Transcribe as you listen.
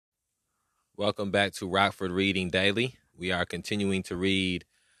Welcome back to Rockford Reading Daily. We are continuing to read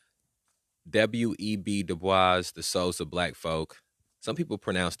W.E.B. Du Bois' The Souls of Black Folk. Some people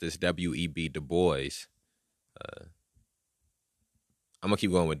pronounce this W.E.B. Du Bois. I'm going to keep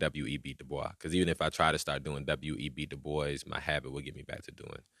going with W.E.B. Du Bois because even if I try to start doing W.E.B. Du Bois, my habit will get me back to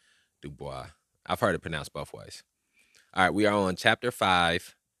doing Du Bois. I've heard it pronounced both ways. All right, we are on chapter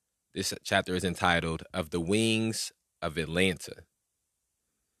 5. This chapter is entitled Of the Wings of Atlanta.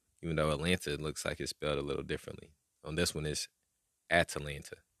 Even though Atlanta looks like it's spelled a little differently. On this one, it's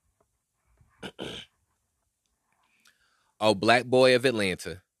Atalanta. Oh, black boy of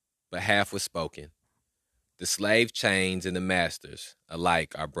Atlanta, but half was spoken. The slave chains and the masters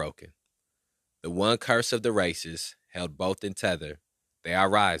alike are broken. The one curse of the races, held both in tether, they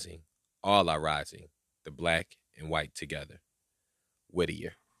are rising, all are rising, the black and white together.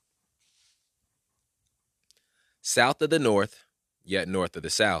 Whittier. South of the north, yet north of the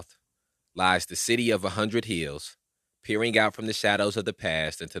south, lies the city of 100 hills, peering out from the shadows of the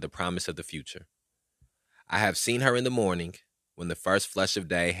past into the promise of the future. I have seen her in the morning, when the first flush of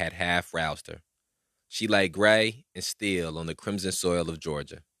day had half roused her. She lay gray and still on the crimson soil of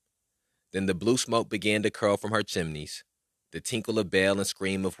Georgia. Then the blue smoke began to curl from her chimneys. The tinkle of bell and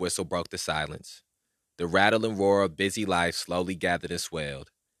scream of whistle broke the silence. The rattle and roar of busy life slowly gathered and swelled,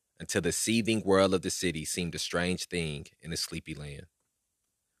 until the seething whirl of the city seemed a strange thing in a sleepy land.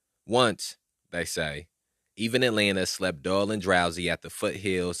 Once, they say, even Atlanta slept dull and drowsy at the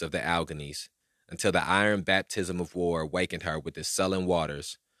foothills of the Alleghanies, until the iron baptism of war awakened her with its sullen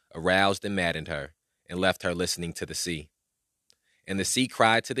waters, aroused and maddened her, and left her listening to the sea. And the sea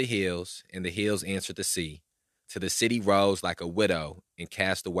cried to the hills, and the hills answered the sea, till the city rose like a widow and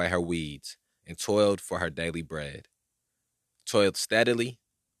cast away her weeds, and toiled for her daily bread. Toiled steadily,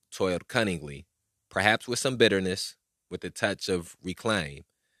 toiled cunningly, perhaps with some bitterness, with a touch of reclaim,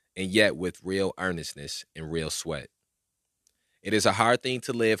 and yet with real earnestness and real sweat. It is a hard thing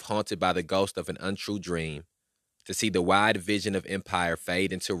to live haunted by the ghost of an untrue dream, to see the wide vision of empire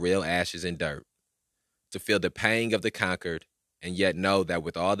fade into real ashes and dirt, to feel the pang of the conquered, and yet know that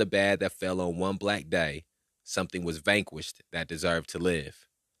with all the bad that fell on one black day, something was vanquished that deserved to live,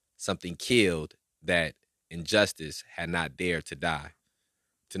 something killed that injustice had not dared to die,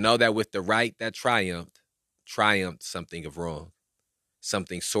 to know that with the right that triumphed something of wrong,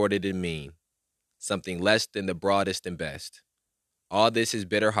 something sordid and mean, something less than the broadest and best. All this is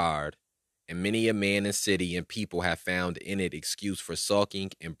bitter hard, and many a man and city and people have found in it excuse for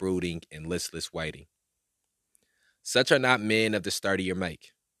sulking and brooding and listless waiting. Such are not men of the sturdier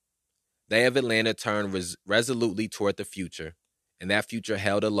make. They of Atlanta turned resolutely toward the future, and that future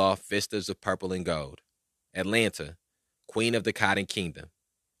held aloft vistas of purple and gold. Atlanta, queen of the cotton kingdom.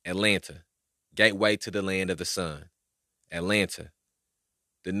 Atlanta, gateway to the land of the sun. Atlanta,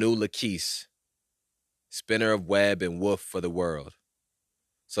 the new Lachesis, spinner of web and woof for the world.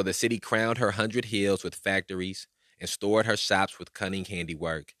 So the city crowned her 100 hills with factories and stored her shops with cunning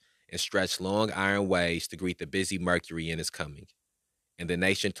handiwork and stretched long iron ways to greet the busy Mercury in his coming. And the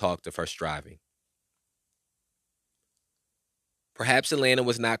nation talked of her striving. Perhaps Atlanta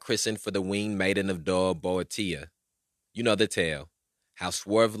was not christened for the winged maiden of dull Boeotia. You know the tale, how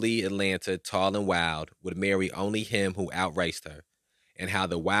swarthily Atlanta, tall and wild, would marry only him who outraced her, and how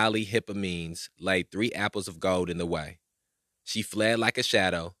the wily Hippomenes laid 3 apples of gold in the way. She fled like a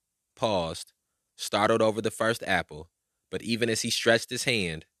shadow, paused, startled over the first apple, but even as he stretched his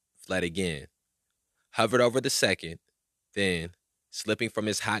hand, fled again, hovered over the second, then, slipping from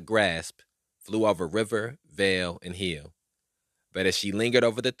his hot grasp, flew over river, vale, and hill. But as she lingered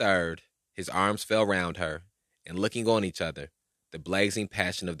over the third, his arms fell round her, and looking on each other, the blazing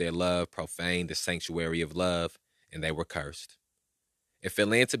passion of their love profaned the sanctuary of love, and they were cursed. If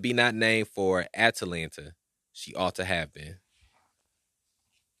Atlanta be not named for Atalanta, she ought to have been.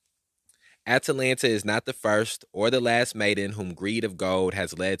 Atalanta is not the first or the last maiden whom greed of gold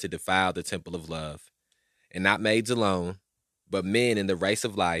has led to defile the temple of love. And not maids alone, but men in the race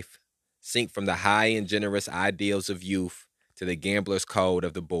of life, sink from the high and generous ideals of youth to the gambler's code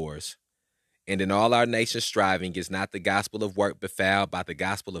of the boors. And in all our nation's striving is not the gospel of work befouled by the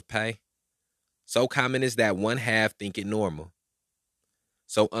gospel of pay? So common is that one half think it normal.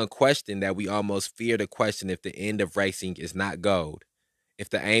 So unquestioned that we almost fear to question if the end of racing is not gold, if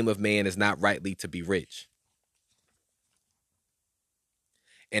the aim of man is not rightly to be rich.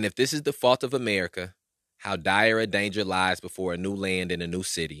 And if this is the fault of America, how dire a danger lies before a new land and a new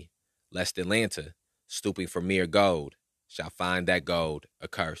city, lest Atlanta, stooping for mere gold, shall find that gold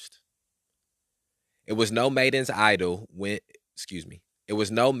accursed. It was no maiden's idle It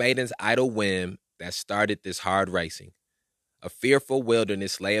was no maiden's idle whim that started this hard racing. A fearful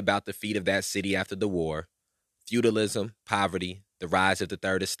wilderness lay about the feet of that city after the war. Feudalism, poverty, the rise of the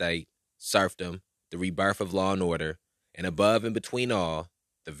third estate, serfdom, the rebirth of law and order, and above and between all,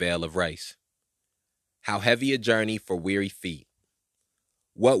 the veil of race. How heavy a journey for weary feet.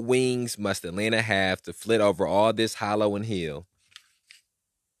 What wings must Atlanta have to flit over all this hollow and hill,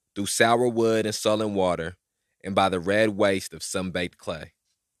 through sour wood and sullen water, and by the red waste of sun-baked clay?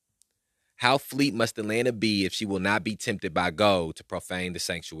 How fleet must Atlanta be if she will not be tempted by gold to profane the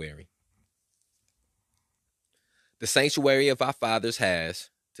sanctuary? The sanctuary of our fathers has,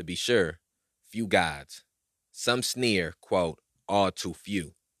 to be sure, few gods. Some sneer, quote, all too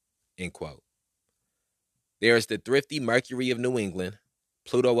few, end quote. There is the thrifty Mercury of New England,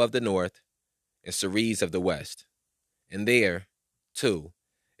 Pluto of the North, and Ceres of the West. And there, too,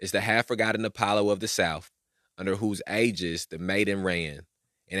 is the half-forgotten Apollo of the South, under whose aegis the maiden ran,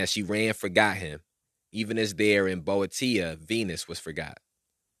 and as she ran forgot him, even as there in Boeotia Venus was forgot.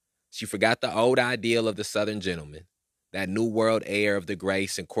 She forgot the old ideal of the Southern gentleman, that new world air of the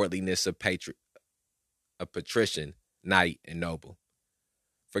grace and courtliness of patrician, knight, and noble.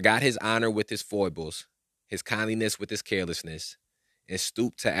 Forgot his honor with his foibles, his kindliness with his carelessness, and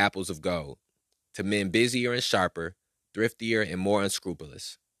stooped to apples of gold, to men busier and sharper, thriftier and more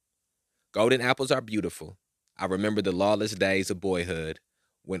unscrupulous. Golden apples are beautiful. I remember the lawless days of boyhood,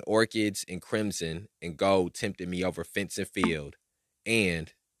 when orchids and crimson and gold tempted me over fence and field,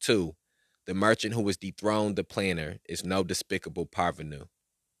 and, too, the merchant who has dethroned the planter is no despicable parvenu.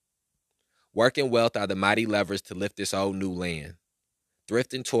 Work and wealth are the mighty levers to lift this old new land.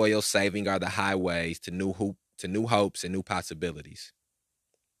 Thrift and toil saving are the highways to new hopes and new possibilities.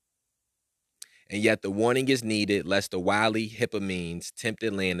 And yet the warning is needed lest the wily Hippomenes tempt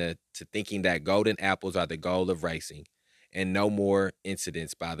Atlanta to thinking that golden apples are the goal of racing, and no more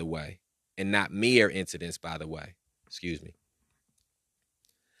incidents by the way, and not mere incidents by the way. Excuse me.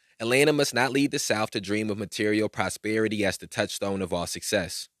 Atlanta must not lead the South to dream of material prosperity as the touchstone of all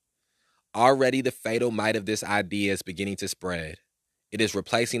success. Already the fatal might of this idea is beginning to spread. It is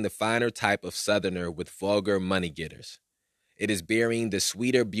replacing the finer type of Southerner with vulgar money-getters. It is burying the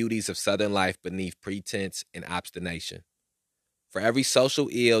sweeter beauties of Southern life beneath pretense and obstination. For every social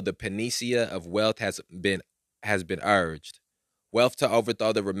ill, the panacea of wealth has been urged. Wealth to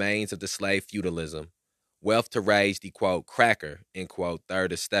overthrow the remains of the slave feudalism. Wealth to raise the, quote, cracker, end quote,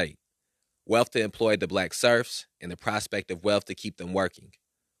 third estate. Wealth to employ the black serfs, and the prospect of wealth to keep them working.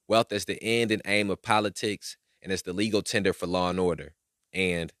 Wealth as the end and aim of politics, and as the legal tender for law and order.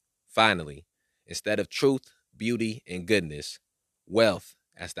 And, finally, instead of truth, beauty, and goodness, wealth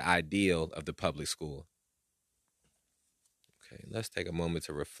as the ideal of the public school. Okay, let's take a moment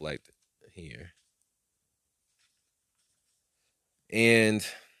to reflect here. And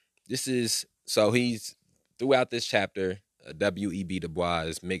this is, so he's, throughout this chapter, W.E.B. Du Bois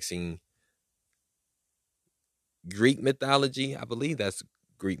is mixing Greek mythology. I believe that's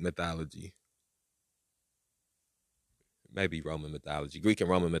Greek mythology. Maybe Roman mythology. Greek and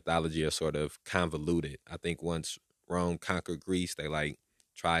Roman mythology are sort of convoluted. I think once Rome conquered Greece, they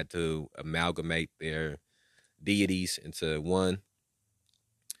tried to amalgamate their deities into one.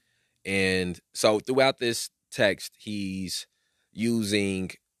 And so throughout this text, he's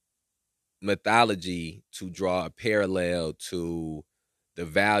using mythology to draw a parallel to the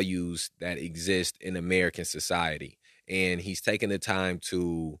values that exist in American society. And he's taken the time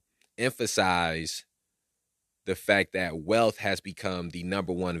to emphasize the fact that wealth has become the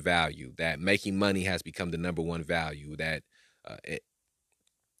number one value, that making money has become the number one value, that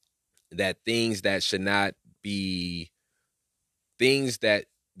that things that should not be things that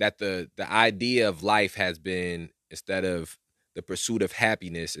the idea of life has been, instead of the pursuit of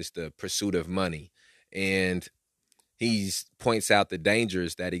happiness, it's the pursuit of money. And he points out the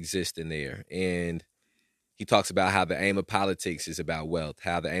dangers that exist in there. And he talks about how the aim of politics is about wealth,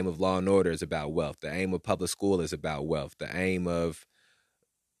 how the aim of law and order is about wealth, the aim of public school is about wealth, the aim of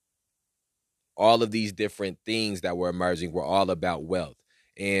all of these different things that were emerging were all about wealth.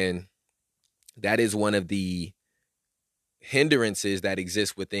 And that is one of the hindrances that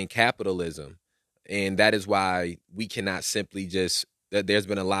exist within capitalism. And that is why we cannot simply just, there's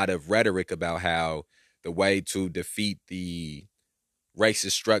been a lot of rhetoric about how the way to defeat the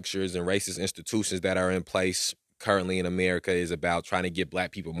racist structures and racist institutions that are in place currently in America is about trying to get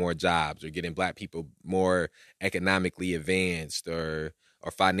black people more jobs, or getting black people more economically advanced or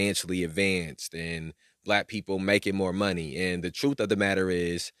financially advanced, and black people making more money. And the truth of the matter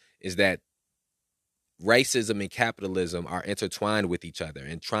is that racism and capitalism are intertwined with each other,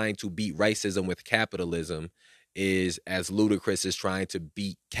 and trying to beat racism with capitalism is as ludicrous as trying to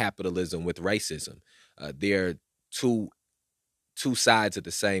beat capitalism with racism. They're two two sides of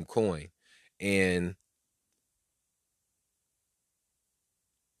the same coin. And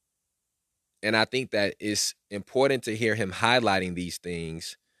I think that it's important to hear him highlighting these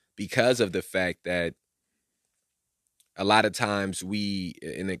things because of the fact that a lot of times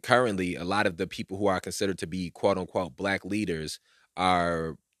and then currently, a lot of the people who are considered to be quote unquote black leaders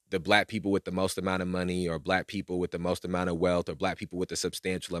are the black people with the most amount of money, or black people with the most amount of wealth, or black people with a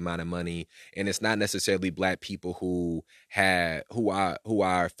substantial amount of money. And it's not necessarily black people who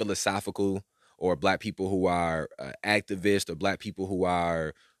are philosophical, or black people who are activists, or black people who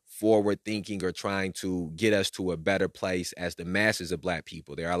are forward thinking or trying to get us to a better place as the masses of black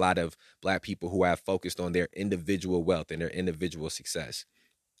people. There are a lot of black people who have focused on their individual wealth and their individual success.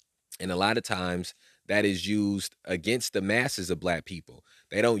 And a lot of times that is used against the masses of black people.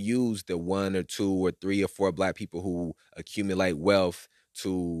 They don't use the one or two or three or four black people who accumulate wealth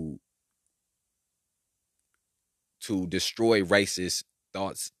to destroy racist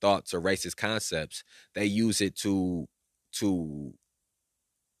thoughts or racist concepts. They use it to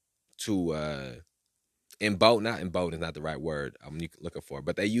not embolden is not the right word I'm looking for,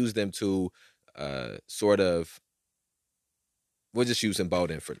 but they use them to sort of, we'll just use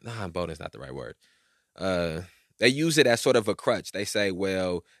embolden for, embolden is not the right word. They use it as sort of a crutch. They say,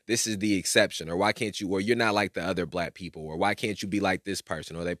 well, this is the exception, or why can't you, or you're not like the other black people, or why can't you be like this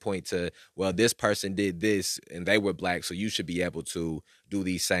person? Or they point to, well, this person did this and they were black, so you should be able to do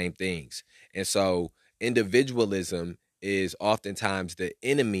these same things. And so individualism is oftentimes the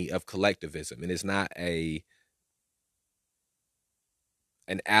enemy of collectivism, and it's not an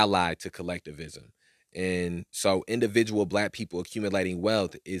ally to collectivism. And so individual black people accumulating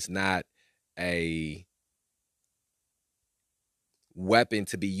wealth is not a weapon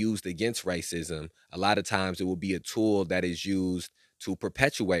to be used against racism. A lot of times it will be a tool that is used to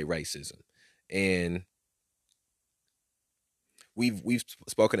perpetuate racism. And we've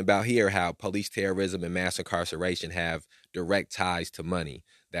spoken about here how police terrorism and mass incarceration have direct ties to money.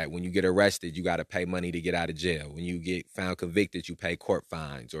 That when you get arrested, you got to pay money to get out of jail. When you get found convicted, you pay court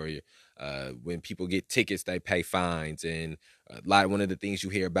fines, or when people get tickets, they pay fines. And one of the things you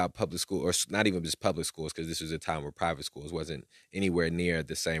hear about public school, or not even just public schools, because this was a time where private schools wasn't anywhere near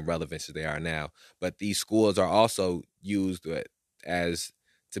the same relevance as they are now. But these schools are also used as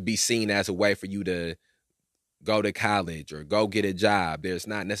to be seen as a way for you to go to college or go get a job. There's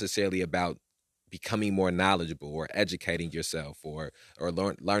not necessarily about becoming more knowledgeable or educating yourself or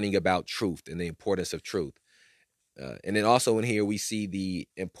learning about truth and the importance of truth. And then also in here, we see the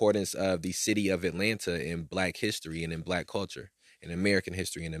importance of the city of Atlanta in Black history and in Black culture, in American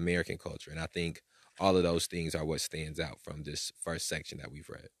history and American culture. And I think all of those things are what stands out from this first section that we've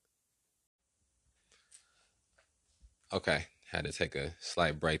read. Okay, had to take a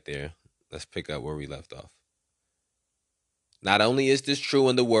slight break there. Let's pick up where we left off. Not only is this true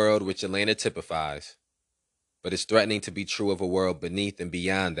in the world which Atlanta typifies, but it's threatening to be true of a world beneath and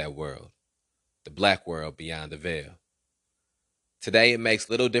beyond that world, the black world beyond the veil. Today, it makes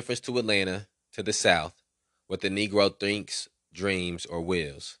little difference to Atlanta, to the South, what the Negro thinks, dreams, or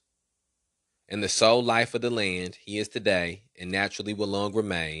wills. In the sole life of the land, he is today, and naturally will long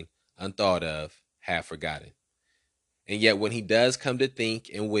remain, unthought of, half forgotten. And yet when he does come to think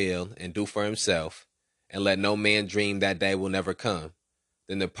and will and do for himself, and let no man dream that day will never come,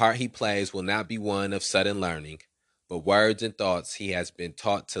 then the part he plays will not be one of sudden learning, but words and thoughts he has been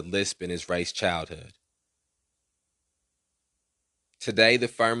taught to lisp in his race childhood. Today, the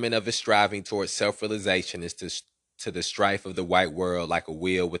ferment of his striving towards self-realization is to the strife of the white world like a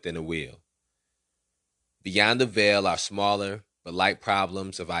wheel within a wheel. Beyond the veil are smaller but light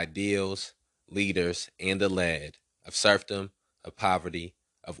problems of ideals, leaders, and the lead, of serfdom, of poverty,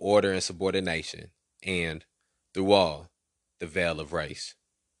 of order and subordination, and, through all, the veil of race.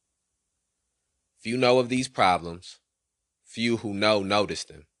 Few know of these problems, few who know notice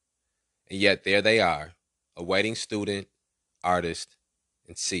them, and yet there they are, awaiting student, artist,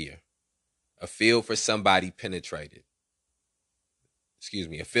 and seer. A field for somebody penetrated.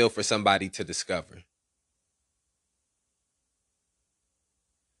 A field for somebody to discover.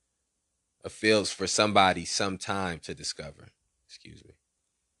 A field for somebody sometime to discover.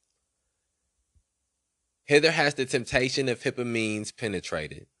 Hither has the temptation of Hippomenes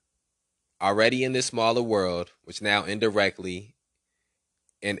penetrated. Already in this smaller world, which now indirectly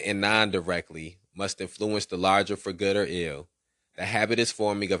and non-directly must influence the larger for good or ill, the habit is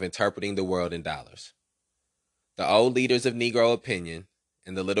forming of interpreting the world in dollars. The old leaders of Negro opinion,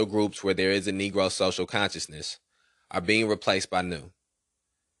 and the little groups where there is a Negro social consciousness, are being replaced by new.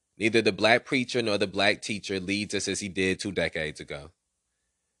 Neither the black preacher nor the black teacher leads us as he did 2 decades ago.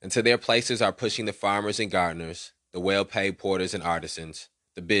 Into their places are pushing the farmers and gardeners, the well-paid porters and artisans,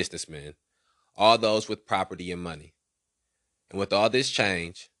 the businessmen, all those with property and money. And with all this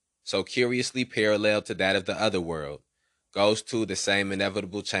change, so curiously parallel to that of the other world, goes to the same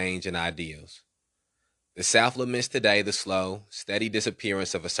inevitable change in ideals. The South laments today the slow, steady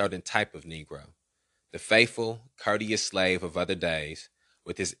disappearance of a certain type of Negro, the faithful, courteous slave of other days,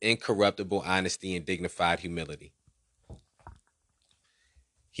 with his incorruptible honesty and dignified humility.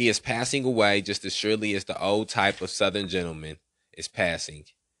 He is passing away just as surely as the old type of Southern gentleman is passing,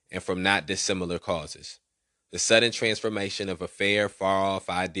 and from not dissimilar causes. The sudden transformation of a fair, far off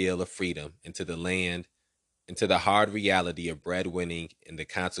ideal of freedom into the hard reality of breadwinning and the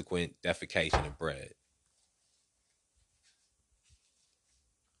consequent defecation of bread.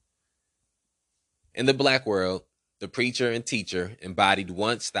 In the black world, the preacher and teacher embodied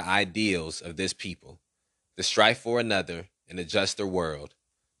once the ideals of this people, the strife for another and a juster world,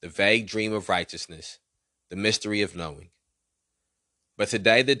 the vague dream of righteousness, the mystery of knowing. But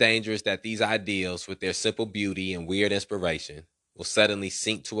today the danger is that these ideals, with their simple beauty and weird inspiration, will suddenly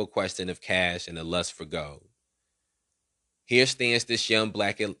sink to a question of cash and a lust for gold. Here stands this young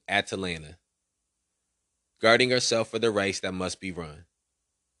black Atalanta, girding herself for the race that must be run.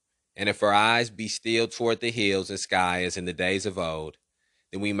 And if our eyes be still toward the hills and sky as in the days of old,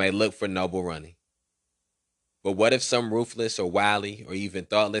 then we may look for noble running. But what if some ruthless or wily or even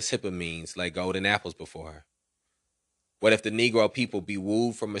thoughtless Hippomenes lay golden apples before her? What if the Negro people be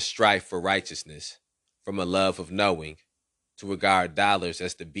wooed from a strife for righteousness, from a love of knowing, to regard dollars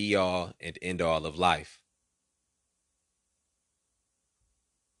as the be-all and end-all of life?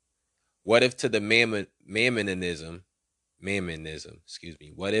 What if to the mammonism,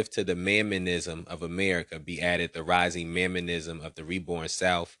 what if to the mammonism of America be added the rising mammonism of the reborn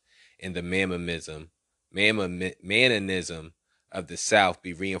South, and the mammonism of the South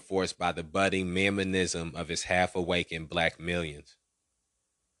be reinforced by the budding mammonism of its half-awakened black millions?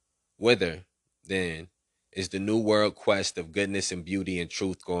 Whither, then, is the new world quest of goodness and beauty and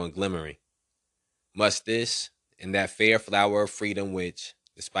truth going glimmering? Must this, and that fair flower of freedom which,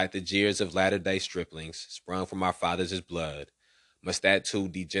 despite the jeers of latter-day striplings, sprung from our fathers' blood, must that too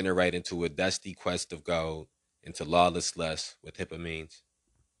degenerate into a dusty quest of gold, into lawless lust with Hippomenes?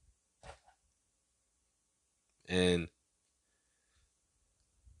 And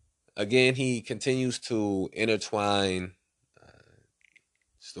again, he continues to intertwine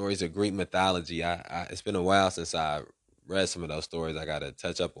stories of Greek mythology. It's been a while since I read some of those stories. I got to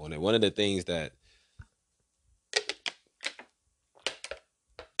touch up on it. One of the things that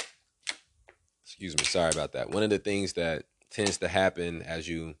excuse me, sorry about that. One of the things that tends to happen as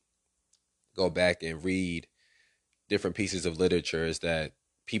you go back and read different pieces of literature is that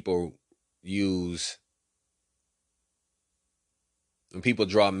people use, when people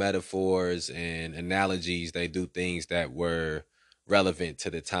draw metaphors and analogies, they do things that were relevant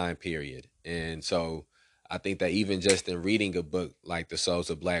to the time period. And so I think that even just in reading a book like The Souls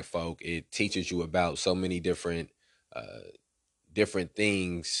of Black Folk, it teaches you about so many different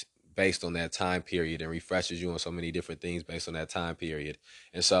things based on that time period, and refreshes you on so many different things based on that time period.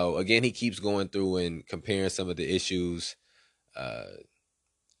 And so again, he keeps going through and comparing some of the issues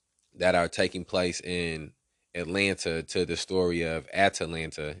that are taking place in Atlanta to the story of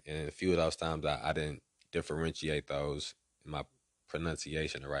Atalanta. And a few of those times I didn't differentiate those in my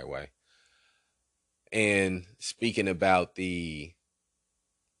pronunciation the right way. And speaking about the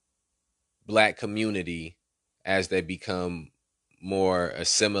black community as they become more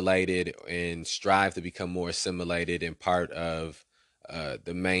assimilated and strive to become more assimilated and part of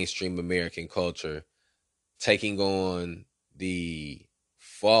the mainstream American culture, taking on the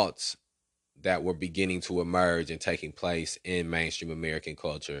faults that were beginning to emerge and taking place in mainstream American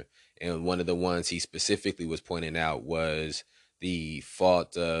culture. And one of the ones he specifically was pointing out was the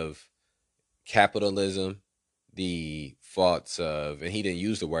fault of capitalism, the faults of, and he didn't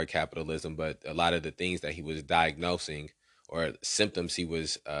use the word capitalism, but a lot of the things that he was diagnosing or symptoms he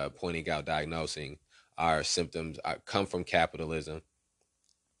was pointing out, diagnosing, are symptoms come from capitalism,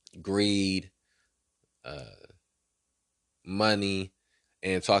 greed, money,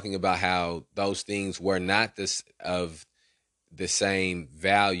 and talking about how those things were not of the same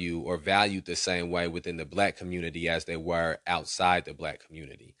value or valued the same way within the black community as they were outside the black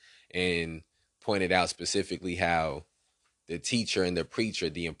community, and pointed out specifically how the teacher and the preacher,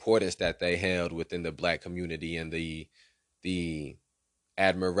 the importance that they held within the black community, and the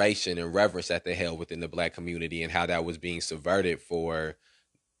admiration and reverence that they held within the black community, and how that was being subverted for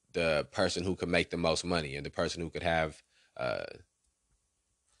the person who could make the most money and the person who could have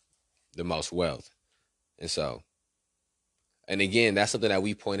the most wealth. And so And again, that's something that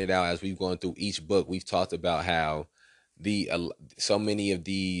we pointed out as we've gone through each book. We've talked about how so many of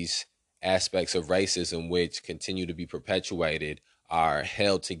these aspects of racism, which continue to be perpetuated, are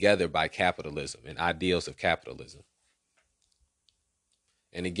held together by capitalism and ideals of capitalism.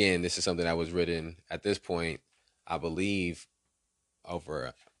 And again, this is something that was written at this point, I believe,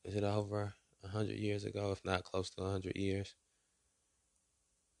 is it over 100 years ago, if not close to 100 years?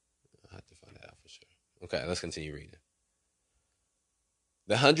 I'll have to find that out for sure. Okay, let's continue reading.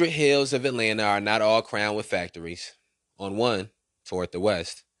 The 100 hills of Atlanta are not all crowned with factories. On one, toward the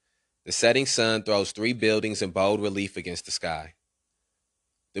west, the setting sun throws 3 buildings in bold relief against the sky.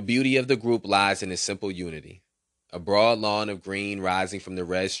 The beauty of the group lies in its simple unity. A broad lawn of green rising from the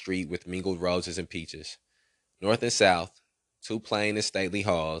red street with mingled roses and peaches. North and south, 2 plain and stately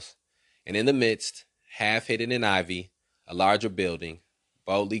halls, and in the midst, half hidden in ivy, a larger building,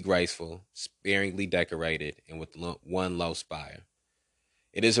 boldly graceful, sparingly decorated, and with one low spire.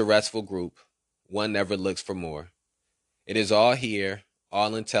 It is a restful group. One never looks for more. It is all here,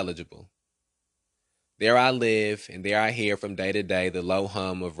 all intelligible. There I live, and there I hear from day to day the low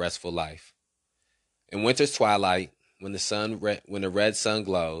hum of restful life. In winter's twilight, when the red sun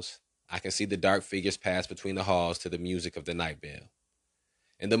glows, I can see the dark figures pass between the halls to the music of the night bell.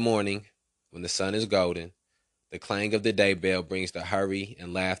 In the morning, when the sun is golden, the clang of the day bell brings the hurry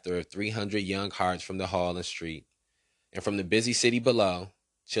and laughter of 300 young hearts from the hall and street, and from the busy city below,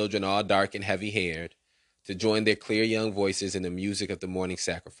 children all dark and heavy-haired, to join their clear young voices in the music of the morning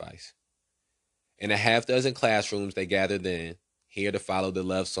sacrifice. In a half-dozen classrooms they gather then, here to follow the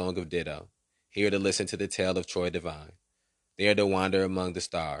love song of Ditto, here to listen to the tale of Troy Devine, there to wander among the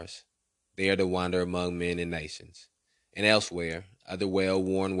stars, there to wander among men and nations, and elsewhere, other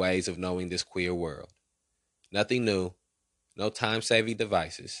well-worn ways of knowing this queer world. Nothing new, no time-saving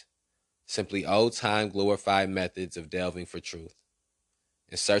devices, simply old-time glorified methods of delving for truth,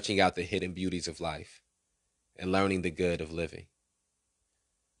 and searching out the hidden beauties of life, and learning the good of living.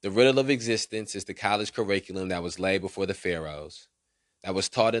 The riddle of existence is the college curriculum that was laid before the pharaohs, that was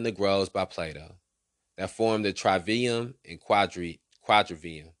taught in the groves by Plato, that formed the trivium and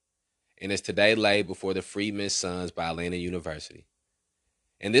quadrivium, and is today laid before the freedmen's sons by Atlanta University.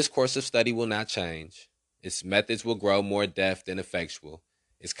 And this course of study will not change. Its methods will grow more deft and effectual,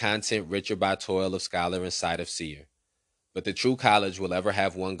 its content richer by toil of scholar and sight of seer. But the true college will ever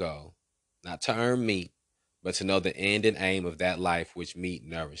have one goal, not to earn meat, but to know the end and aim of that life which meat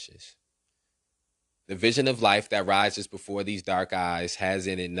nourishes. The vision of life that rises before these dark eyes has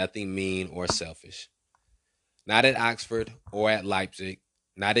in it nothing mean or selfish. Not at Oxford or at Leipzig,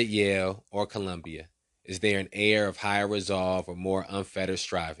 not at Yale or Columbia, is there an air of higher resolve or more unfettered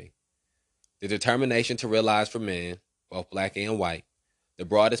striving. The determination to realize for men, both black and white, the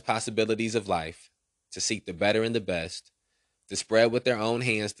broadest possibilities of life, to seek the better and the best, to spread with their own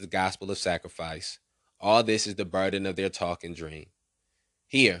hands the gospel of sacrifice, all this is the burden of their talk and dream.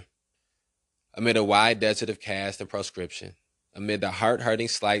 Here, amid a wide desert of caste and proscription, amid the heart-hurting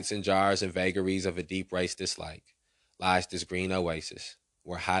slights and jars and vagaries of a deep race dislike, lies this green oasis,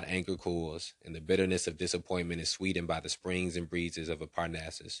 where hot anger cools, and the bitterness of disappointment is sweetened by the springs and breezes of a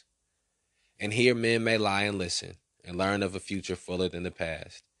Parnassus. And here men may lie and listen, and learn of a future fuller than the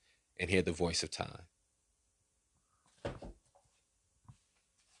past, and hear the voice of time.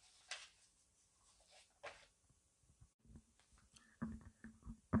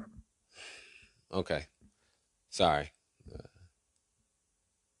 Okay. Sorry.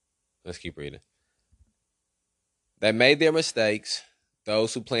 Let's keep reading. They made their mistakes,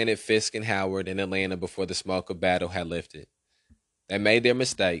 those who planted Fisk and Howard in Atlanta before the smoke of battle had lifted. They made their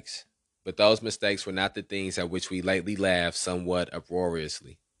mistakes, but those mistakes were not the things at which we lately laugh somewhat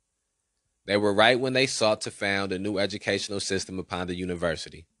uproariously. They were right when they sought to found a new educational system upon the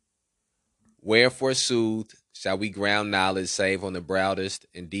university. Where, forsooth, shall we ground knowledge save on the broadest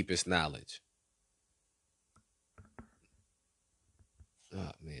and deepest knowledge?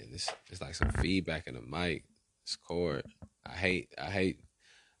 Oh man, it's like some feedback in the mic. This cord. I hate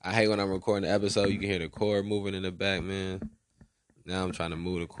when I'm recording the episode, you can hear the cord moving in the back, man. Now I'm trying to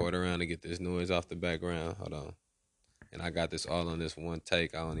move the cord around to get this noise off the background. Hold on. And I got this all on this one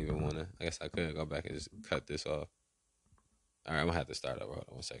take. I don't even want to. I guess I could go back and just cut this off. All right, I'm going to have to start over. Hold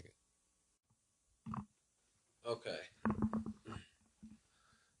on 1 second. Okay.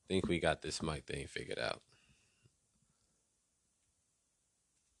 Think we got this mic thing figured out.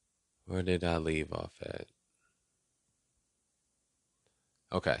 Where did I leave off at?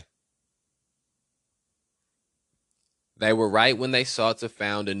 Okay. They were right when they sought to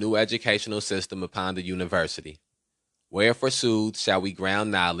found a new educational system upon the university. Where, forsooth, shall we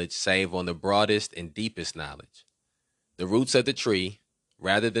ground knowledge save on the broadest and deepest knowledge? The roots of the tree,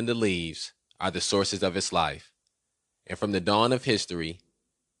 rather than the leaves, are the sources of its life. And from the dawn of history,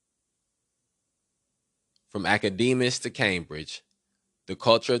 from Academus to Cambridge, the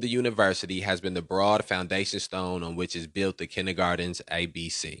culture of the university has been the broad foundation stone on which is built the kindergarten's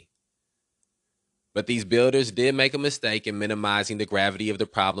ABC. But these builders did make a mistake in minimizing the gravity of the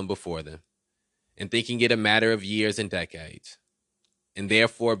problem before them, and thinking it a matter of years and decades, and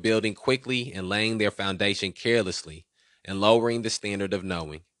therefore building quickly and laying their foundation carelessly and lowering the standard of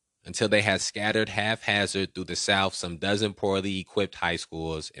knowing, until they had scattered haphazard through the South some dozen poorly equipped high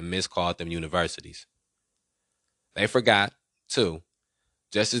schools and miscalled them universities. They forgot, too,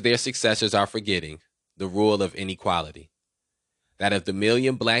 just as their successors are forgetting, the rule of inequality, that of the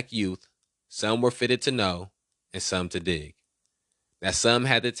million black youth, some were fitted to know and some to dig, that some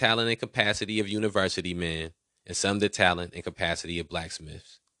had the talent and capacity of university men and some the talent and capacity of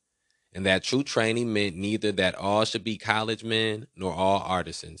blacksmiths, and that true training meant neither that all should be college men nor all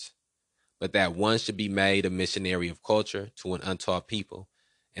artisans, but that one should be made a missionary of culture to an untaught people,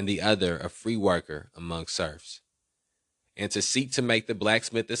 and the other a free worker among serfs. And to seek to make the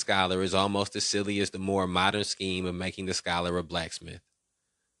blacksmith a scholar is almost as silly as the more modern scheme of making the scholar a blacksmith.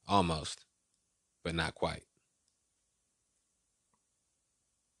 Almost, but not quite.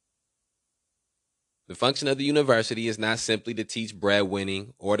 The function of the university is not simply to teach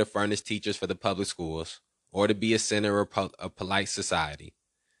breadwinning or to furnish teachers for the public schools or to be a center of polite society.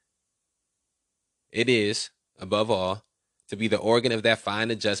 It is, above all, to be the organ of that fine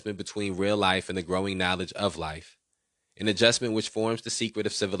adjustment between real life and the growing knowledge of life, an adjustment which forms the secret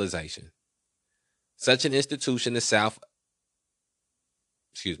of civilization. Such an institution the South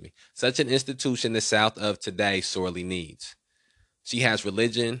of today sorely needs. She has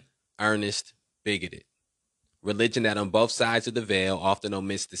religion, earnest, bigoted. Religion that on both sides of the veil often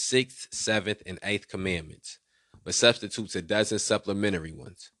omits the 6th, 7th, and 8th commandments, but substitutes a dozen supplementary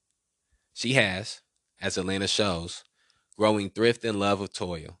ones. She has, as Atlanta shows, growing thrift and love of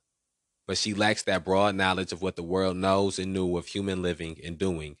toil, but she lacks that broad knowledge of what the world knows and knew of human living and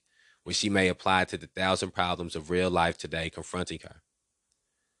doing, which she may apply to the thousand problems of real life today confronting her.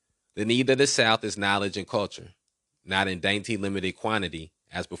 The need of the South is knowledge and culture, not in dainty limited quantity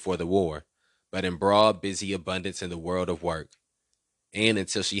as before the war, but in broad, busy abundance in the world of work. And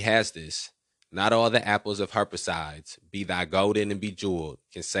until she has this, not all the apples of herbicides, be thy golden and bejeweled,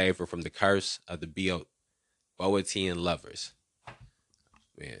 can save her from the curse of the Boeotian lovers.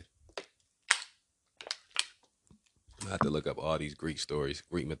 Man, I have to look up all these Greek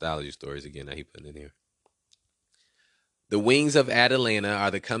mythology stories again that he put in here. The wings of Atalanta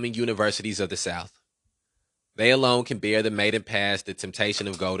are the coming universities of the South. They alone can bear the maiden past the temptation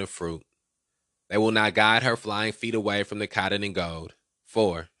of golden fruit. They will not guide her flying feet away from the cotton and gold.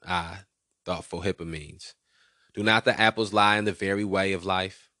 For, thoughtful Hippomenes, do not the apples lie in the very way of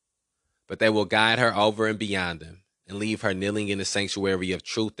life? But they will guide her over and beyond them, and leave her kneeling in the sanctuary of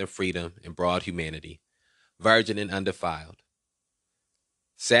truth and freedom and broad humanity, virgin and undefiled.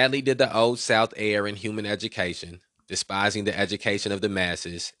 Sadly did the old South err in human education, despising the education of the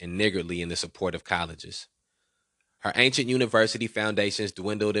masses and niggardly in the support of colleges. Her ancient university foundations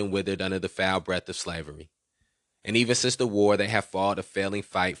dwindled and withered under the foul breath of slavery. And even since the war, they have fought a failing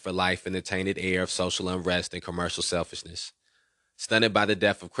fight for life in the tainted air of social unrest and commercial selfishness, stunted by the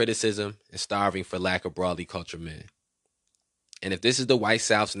death of criticism and starving for lack of broadly cultured men. And if this is the white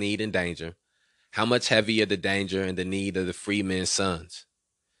South's need and danger, how much heavier the danger and the need of the free men's sons?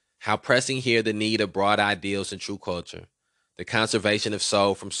 How pressing here the need of broad ideals and true culture, the conservation of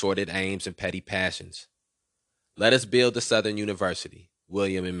soul from sordid aims and petty passions. Let us build the Southern University,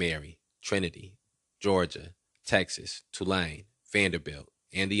 William and Mary, Trinity, Georgia, Texas, Tulane, Vanderbilt,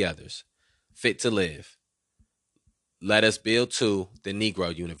 and the others, fit to live. Let us build, too, the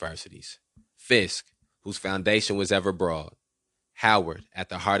Negro universities, Fisk, whose foundation was ever broad, Howard, at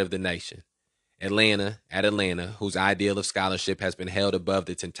the heart of the nation, Atlanta, whose ideal of scholarship has been held above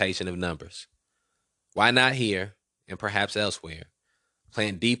the temptation of numbers. Why not here, and perhaps elsewhere,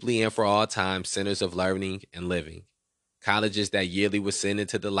 plant deeply and for all time centers of learning and living, colleges that yearly would send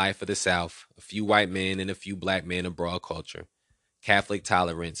into the life of the South a few white men and a few black men of broad culture, Catholic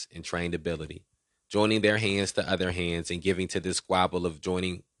tolerance, and trained ability, joining their hands to other hands and giving to this squabble of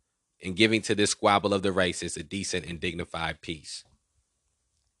the races a decent and dignified peace.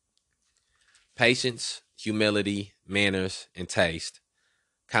 Patience, humility, manners, and taste,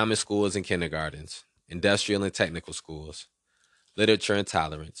 common schools and kindergartens, industrial and technical schools, literature and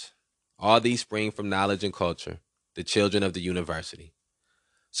tolerance. All these spring from knowledge and culture, the children of the university.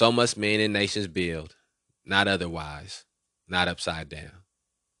 So must men and nations build, not otherwise, not upside down.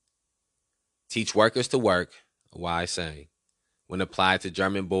 Teach workers to work, a wise saying, when applied to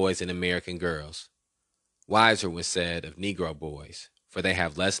German boys and American girls. Wiser when said of Negro boys, for they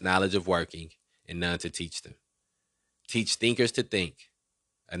have less knowledge of working and none to teach them. Teach thinkers to think,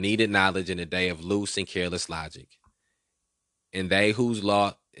 a needed knowledge in a day of loose and careless logic. And they whose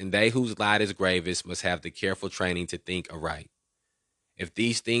lot is gravest must have the careful training to think aright. If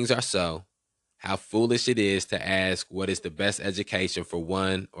these things are so, how foolish it is to ask what is the best education for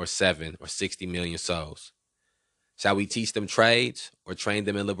 1 or 7 or 60 million souls. Shall we teach them trades or train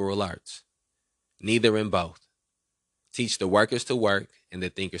them in liberal arts? Neither in both. Teach the workers to work and the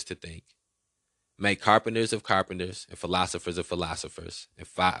thinkers to think. Make carpenters of carpenters and philosophers of philosophers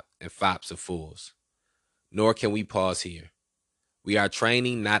and fops of fools. Nor can we pause here. We are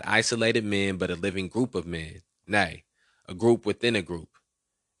training not isolated men, but a living group of men, nay, a group within a group.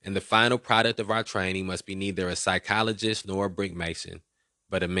 And the final product of our training must be neither a psychologist nor a brick mason,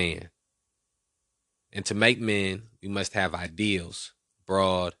 but a man. And to make men, we must have ideals,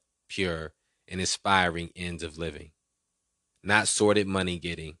 broad, pure, and inspiring ends of living. Not sordid money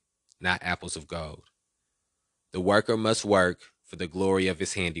getting, not apples of gold. The worker must work for the glory of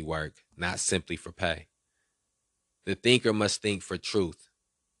his handiwork, not simply for pay. The thinker must think for truth,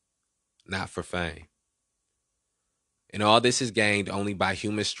 not for fame. And all this is gained only by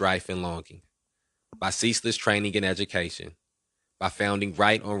human strife and longing, by ceaseless training and education, by founding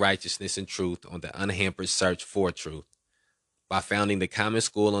right on righteousness and truth on the unhampered search for truth, by founding the common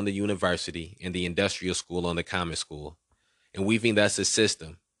school on the university and the industrial school on the common school, and weaving thus a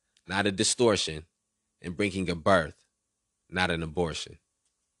system, not a distortion, and bringing a birth, not an abortion.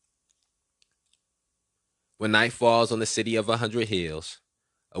 When night falls on the city of 100 hills,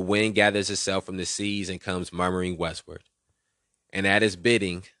 a wind gathers itself from the seas and comes murmuring westward. And at its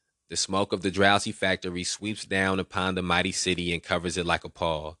bidding, the smoke of the drowsy factory sweeps down upon the mighty city and covers it like a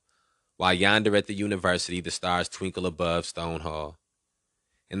pall, while yonder at the university the stars twinkle above Stone Hall.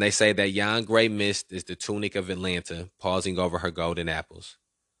 And they say that yon gray mist is the tunic of Atlanta pausing over her golden apples.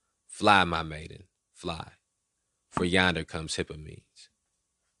 Fly, my maiden, fly, for yonder comes Hippomenes.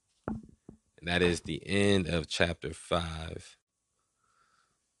 And that is the end of chapter 5.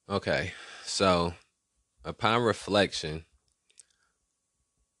 Okay, so upon reflection,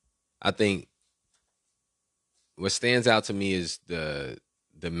 I think what stands out to me is the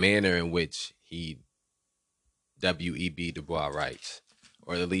manner in which W.E.B. Du Bois writes,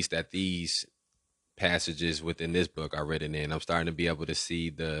 or at least that these passages within this book are written in. I'm starting to be able to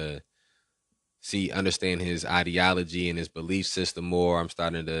understand his ideology and his belief system more. I'm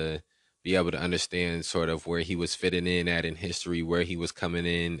starting to be able to understand sort of where he was fitting in at in history, where he was coming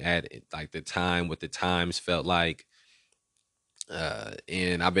in at, like the time, what the times felt like.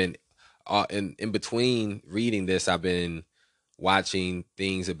 And I've been in between reading this, I've been watching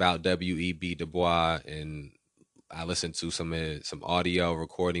things about W.E.B. Du Bois, and I listened to some audio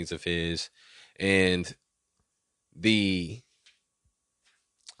recordings of his, and the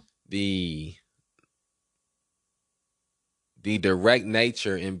direct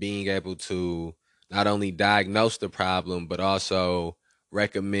nature in being able to not only diagnose the problem, but also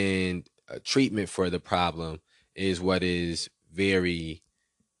recommend a treatment for the problem is what is very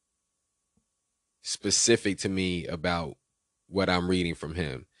specific to me about what I'm reading from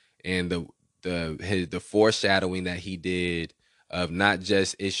him. And the foreshadowing that he did of not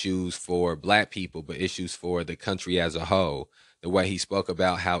just issues for Black people, but issues for the country as a whole. The way he spoke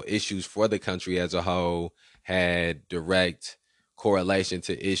about how issues for the country as a whole had direct correlation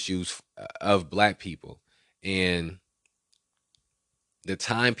to issues of Black people. And the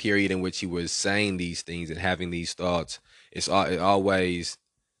time period in which he was saying these things and having these thoughts, it always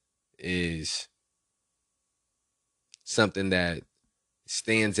is something that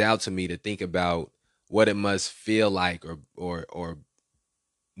stands out to me to think about what it must feel like or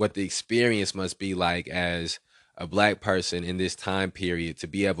what the experience must be like as a Black person in this time period to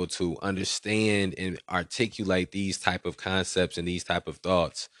be able to understand and articulate these type of concepts and these type of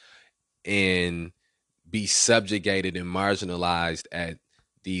thoughts and be subjugated and marginalized at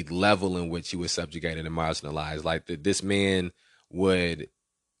the level in which he was subjugated and marginalized. Like this man would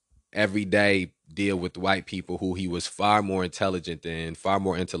every day deal with white people who he was far more intelligent than, far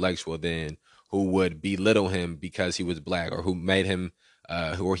more intellectual than, who would belittle him because he was Black, or who made him,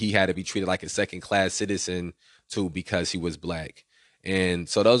 or he had to be treated like a second-class citizen too because he was Black. And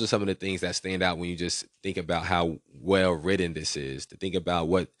so those are some of the things that stand out when you just think about how well written this is, to think about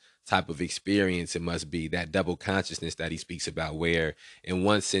what type of experience it must be, that double consciousness that he speaks about, where in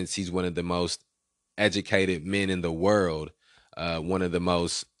one sense he's one of the most educated men in the world, one of the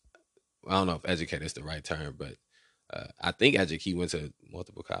most, I don't know if educated is the right term, but I think he went to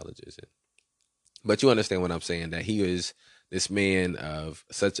multiple colleges. But you understand what I'm saying, that he is this man of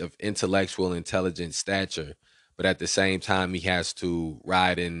such of intellectual, intelligent stature, but at the same time he has to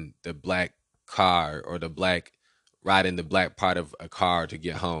ride in the black car or ride in the black part of a car to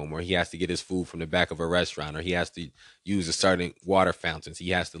get home, or he has to get his food from the back of a restaurant, or he has to use a certain water fountains. He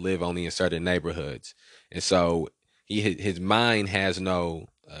has to live only in certain neighborhoods. And so his mind has no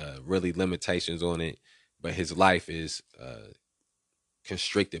really limitations on it, but his life is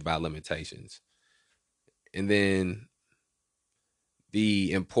constricted by limitations. And then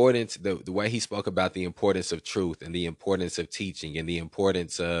the way he spoke about the importance of truth and the importance of teaching and the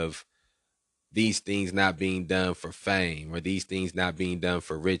importance of these things not being done for fame or these things not being done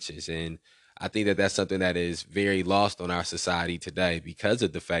for riches. And I think that that's something that is very lost on our society today because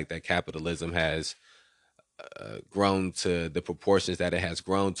of the fact that capitalism has grown to the proportions that it has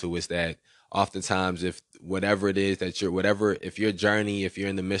grown to. Is that oftentimes, if whatever it is that if your journey, if you're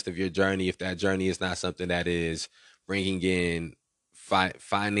in the midst of your journey, if that journey is not something that is bringing in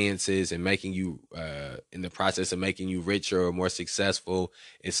finances and making you in the process of making you richer or more successful,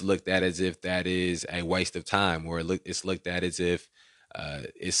 it's looked at as if that is a waste of time, or it's looked at as if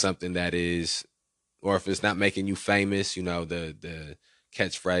it's something that is, or if it's not making you famous. The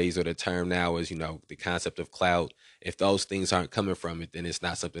catchphrase or the term now is, the concept of clout. If those things aren't coming from it, then it's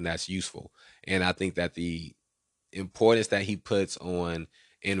not something that's useful. And I think that the importance that he puts on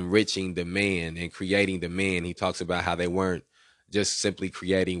enriching the man and creating the man, he talks about how they weren't just simply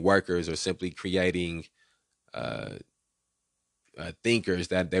creating workers or simply creating uh, thinkers,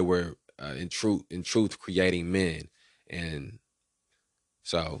 that they were in truth creating men. And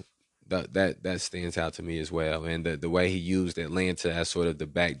so that stands out to me as well. And the way he used Atlanta as sort of the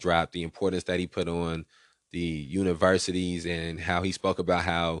backdrop, the importance that he put on the universities, and how he spoke about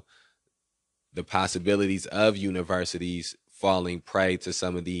how the possibilities of universities falling prey to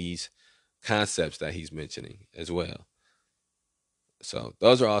some of these concepts that he's mentioning as well. So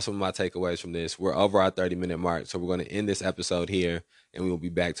those are all some of my takeaways from this. We're over our 30-minute mark, so we're going to end this episode here, and we will be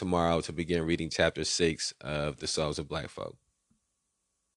back tomorrow to begin reading chapter 6 of The Souls of Black Folk.